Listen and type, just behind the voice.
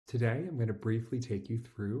Today, I'm going to briefly take you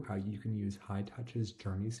through how you can use Hightouch's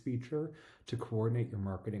Journeys feature to coordinate your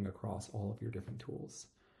marketing across all of your different tools.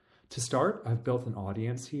 To start, I've built an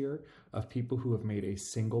audience here of people who have made a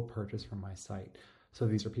single purchase from my site. So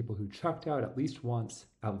these are people who checked out at least once,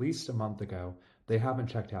 at least a month ago. They haven't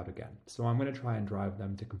checked out again. So I'm going to try and drive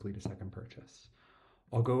them to complete a second purchase.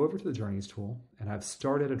 I'll go over to the Journeys tool, and I've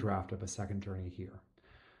started a draft of a second journey here.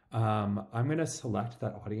 I'm going to select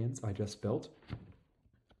that audience I just built.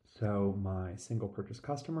 So my single purchase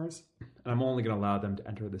customers, and I'm only going to allow them to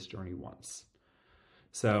enter this journey once.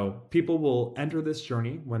 So people will enter this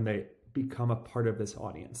journey when they become a part of this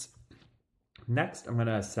audience. Next, I'm going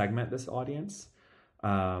to segment this audience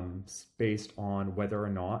based on whether or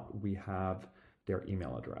not we have their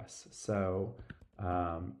email address. So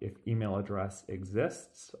if email address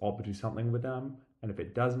exists, I'll do something with them. And if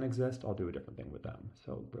it doesn't exist, I'll do a different thing with them.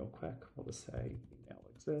 So real quick, we'll just say email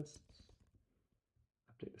exists.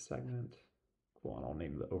 Update the segment. Cool, and I'll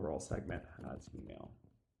name the overall segment as email.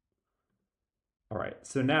 All right,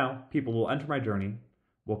 so now people will enter my journey,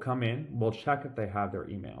 we'll come in, we'll check if they have their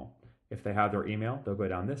email. If they have their email, they'll go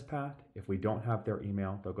down this path. If we don't have their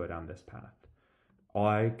email, they'll go down this path.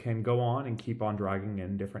 I can go on and keep on dragging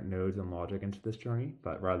in different nodes and logic into this journey,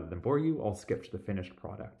 but rather than bore you, I'll skip to the finished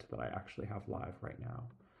product that I actually have live right now.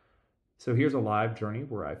 So here's a live journey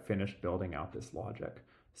where I finished building out this logic.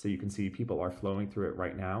 So you can see people are flowing through it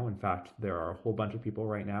right now. In fact, there are a whole bunch of people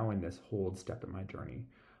right now in this hold step in my journey.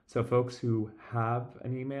 So folks who have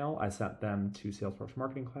an email, I sent them to Salesforce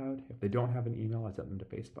Marketing Cloud. If they don't have an email, I sent them to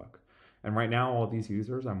Facebook. And right now, all these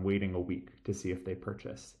users, I'm waiting a week to see if they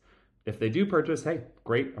purchase. If they do purchase, hey,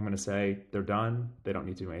 great, I'm going to say they're done. They don't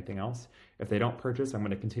need to do anything else. If they don't purchase, I'm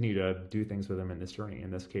going to continue to do things with them in this journey. In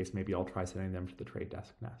this case, maybe I'll try sending them to the trade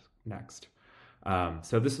desk next.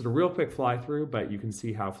 So this is a real quick fly through, but you can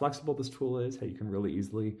see how flexible this tool is, how you can really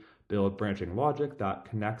easily build branching logic that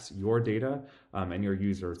connects your data and your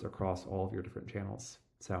users across all of your different channels.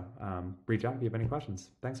 So reach out if you have any questions.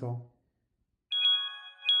 Thanks all.